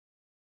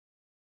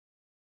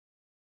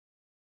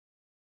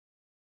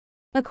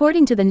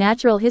According to the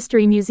Natural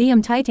History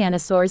Museum,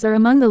 titanosaurs are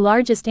among the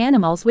largest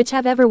animals which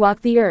have ever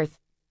walked the earth.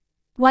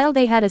 While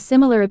they had a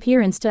similar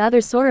appearance to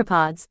other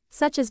sauropods,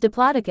 such as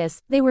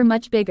Diplodocus, they were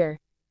much bigger.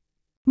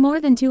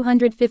 More than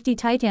 250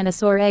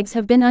 titanosaur eggs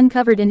have been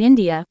uncovered in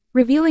India,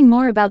 revealing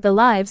more about the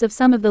lives of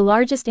some of the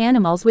largest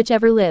animals which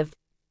ever lived.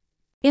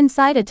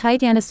 Inside a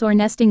titanosaur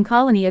nesting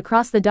colony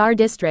across the Dhar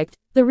District,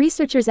 the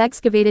researchers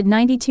excavated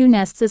 92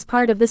 nests as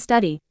part of the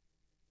study.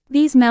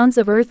 These mounds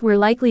of earth were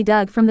likely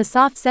dug from the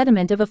soft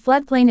sediment of a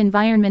floodplain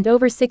environment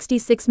over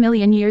 66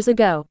 million years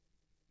ago.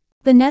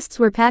 The nests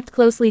were packed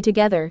closely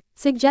together,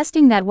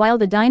 suggesting that while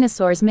the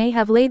dinosaurs may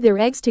have laid their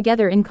eggs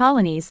together in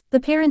colonies, the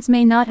parents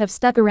may not have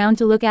stuck around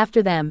to look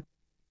after them.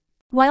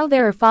 While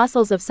there are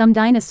fossils of some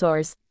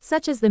dinosaurs,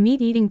 such as the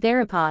meat-eating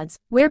theropods,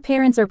 where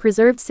parents are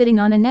preserved sitting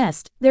on a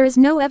nest, there is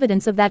no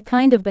evidence of that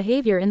kind of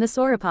behavior in the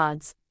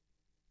sauropods.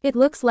 It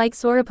looks like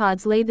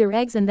sauropods laid their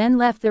eggs and then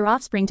left their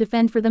offspring to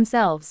fend for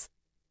themselves.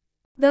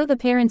 Though the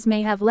parents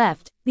may have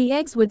left, the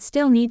eggs would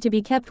still need to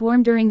be kept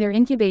warm during their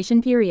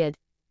incubation period.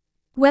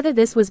 Whether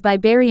this was by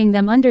burying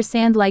them under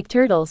sand like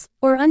turtles,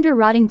 or under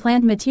rotting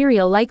plant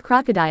material like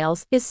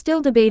crocodiles, is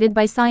still debated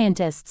by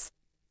scientists.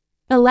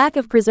 A lack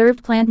of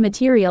preserved plant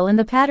material and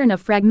the pattern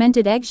of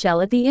fragmented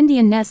eggshell at the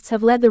Indian nests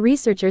have led the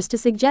researchers to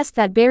suggest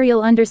that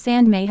burial under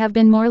sand may have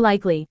been more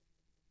likely.